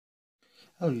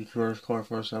Hello YouTubers,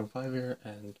 Core475 here,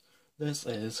 and this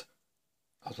is,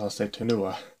 I was about to say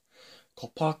Tenua,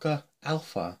 Kopaka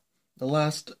Alpha, the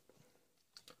last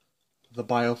of the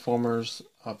Bioformers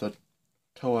of the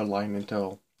Toa line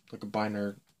until the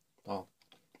combiner, well,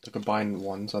 the combined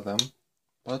ones of them.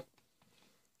 But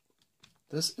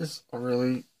this is a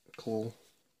really cool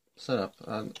setup,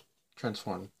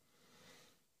 transform.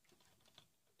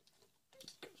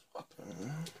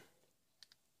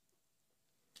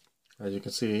 As you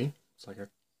can see, it's like a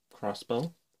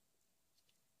crossbow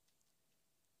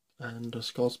and a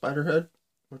skull spider head,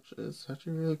 which is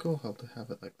actually really cool how to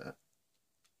have it like that.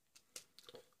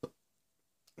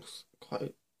 It's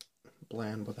quite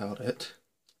bland without it.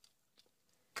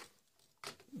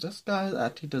 This guy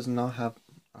actually does not have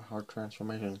a hard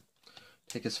transformation.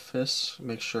 Take his fists,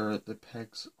 make sure the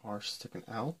pegs are sticking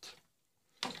out.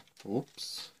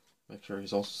 Oops. Make sure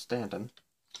he's also standing.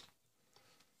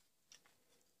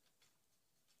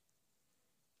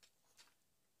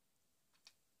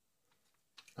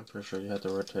 I'm pretty sure you had to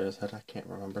rotate his head, I can't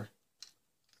remember.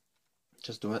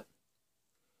 Just do it.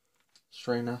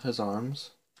 Straighten out his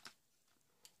arms,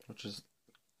 which is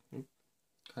kind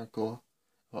of cool.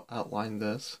 I'll outline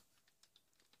this.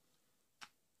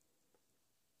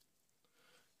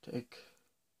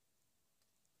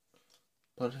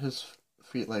 Put his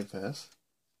feet like this,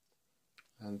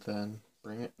 and then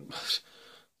bring it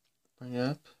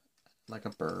up like a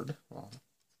bird. Well,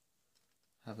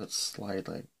 have it slide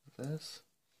like this.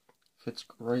 Fits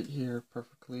right here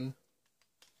perfectly.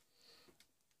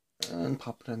 And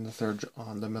pop it in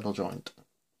the middle joint.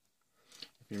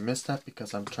 If you missed that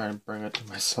because I'm trying to bring it to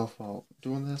myself while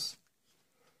doing this,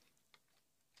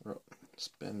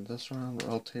 spin this around,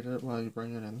 rotate it while you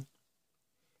bring it in.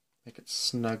 Make it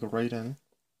snug right in.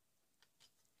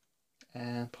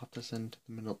 And pop this into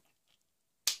the middle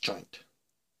joint.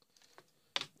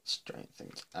 Straighten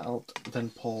things out,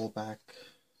 then pull back.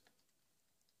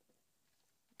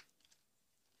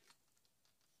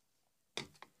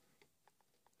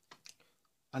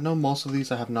 I know most of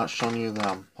these I have not shown you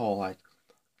the whole like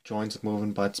joints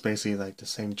moving, but it's basically like the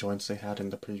same joints they had in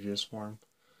the previous form.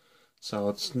 So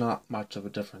it's not much of a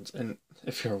difference. And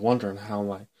if you're wondering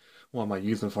what am I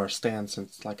using for a stand,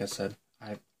 since like I said,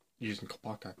 I'm using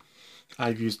Kopaka.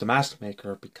 I've used the Mask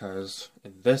Maker because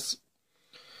in this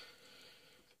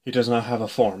he does not have a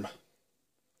form.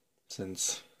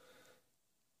 Since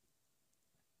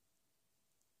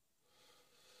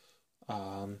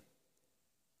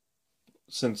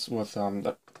with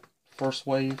the first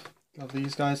wave of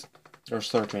these guys,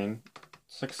 there's 13,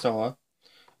 6 Stella,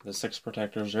 the 6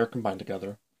 protectors, they're combined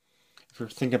together. If you're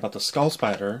thinking about the Skull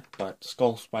Spider, but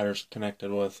Skull Spider's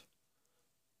connected with,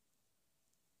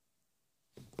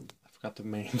 I forgot the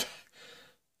main,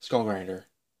 Skull Grinder.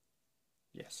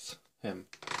 Yes, him.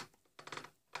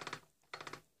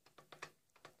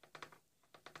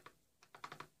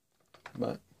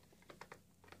 But,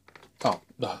 oh,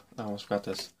 I almost forgot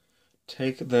this.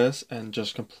 Take this and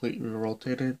just completely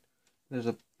rotate it. There's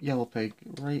a yellow peg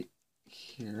right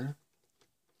here.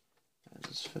 And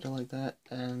just fit it like that,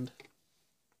 and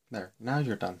there. Now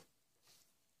you're done.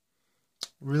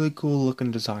 Really cool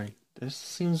looking design.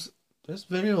 This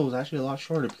video was actually a lot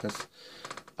shorter because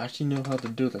I actually knew how to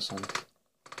do this one.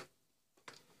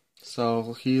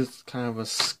 So he's kind of a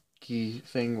ski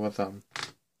thing with a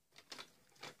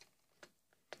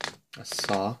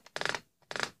saw.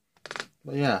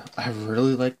 But yeah, I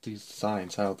really like these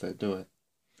designs, how they do it.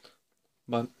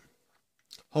 But,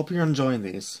 hope you're enjoying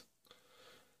these.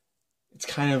 It's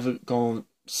kind of going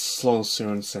slow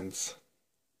soon since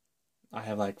I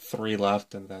have like 3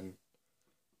 left and then,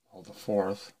 well, the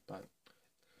 4th. But,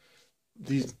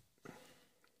 these,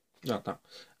 no,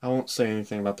 I won't say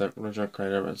anything about the original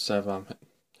creator instead of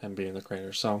him being the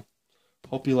creator. So,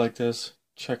 hope you like this.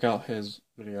 Check out his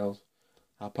videos.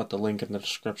 I'll put the link in the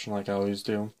description like I always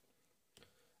do.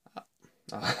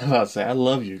 I was about to say, I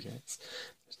love you guys.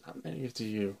 There's not many of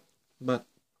you. But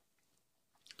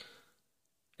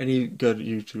any good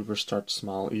YouTuber starts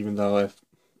small, even though if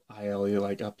I only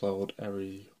like upload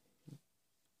every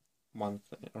month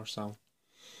or so.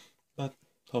 But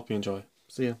hope you enjoy.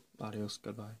 See ya. Adios.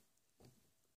 Goodbye.